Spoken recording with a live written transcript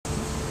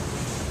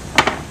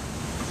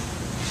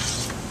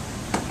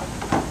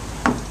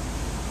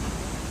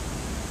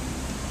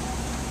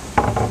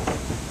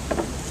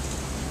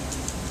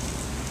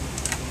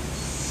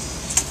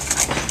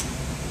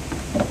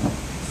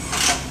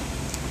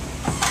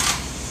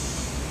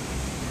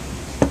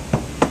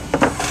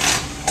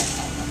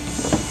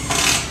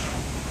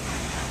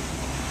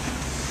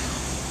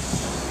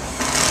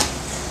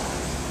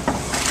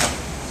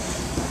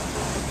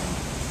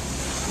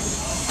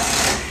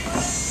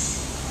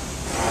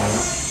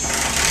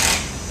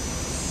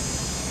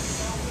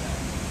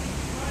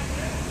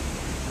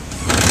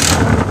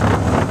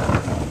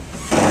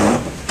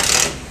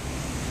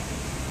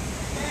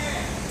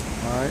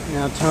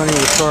Now Tony will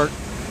start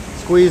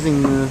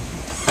squeezing the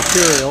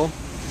material.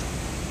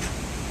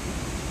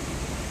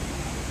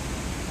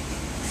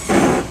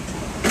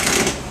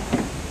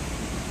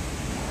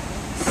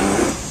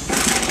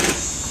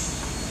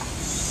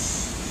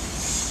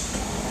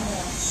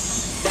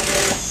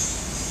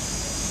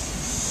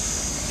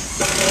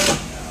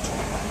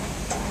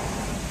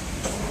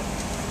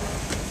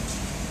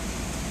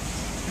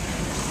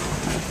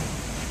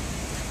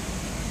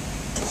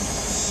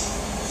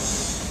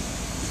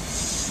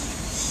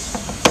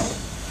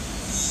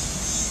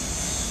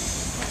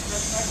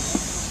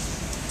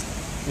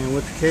 And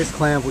with the case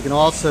clamp, we can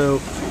also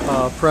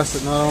press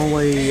it not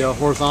only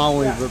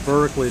horizontally but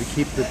vertically to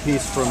keep the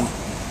piece from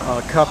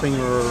cupping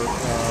or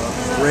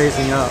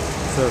raising up.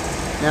 So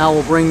now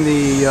we'll bring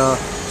the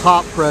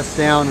top press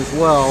down as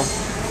well.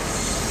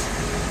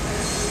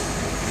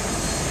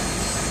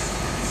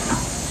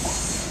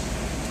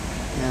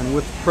 And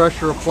with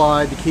pressure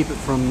applied to keep it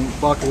from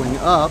buckling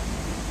up,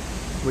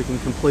 we can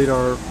complete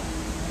our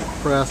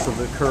press of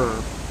the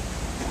curve.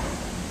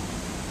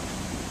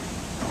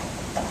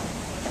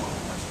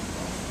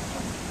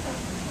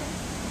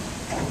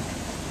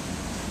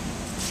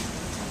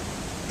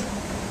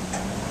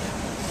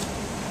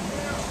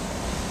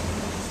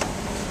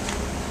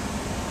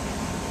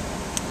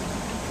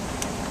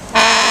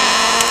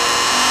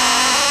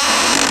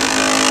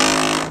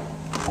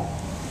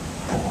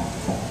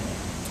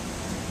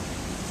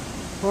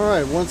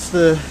 Alright, once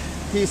the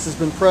piece has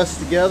been pressed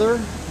together,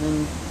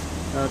 then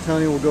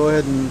Tony will go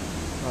ahead and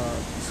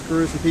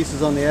screw some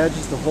pieces on the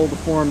edges to hold the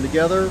form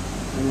together,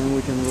 and then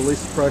we can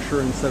release the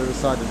pressure and set it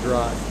aside to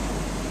dry.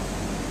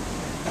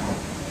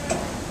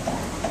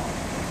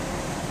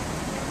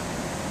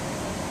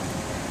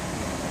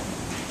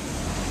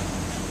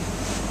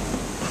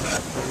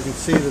 As you can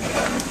see, the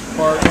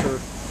parts are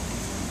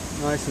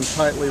nice and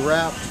tightly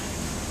wrapped.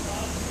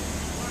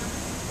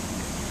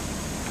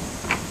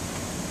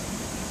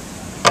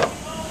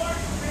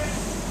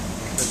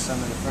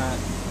 Some in the front,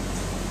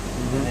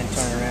 and then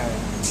turn around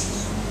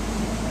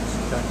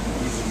and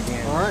use it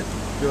again. Alright,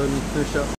 go ahead and finish up.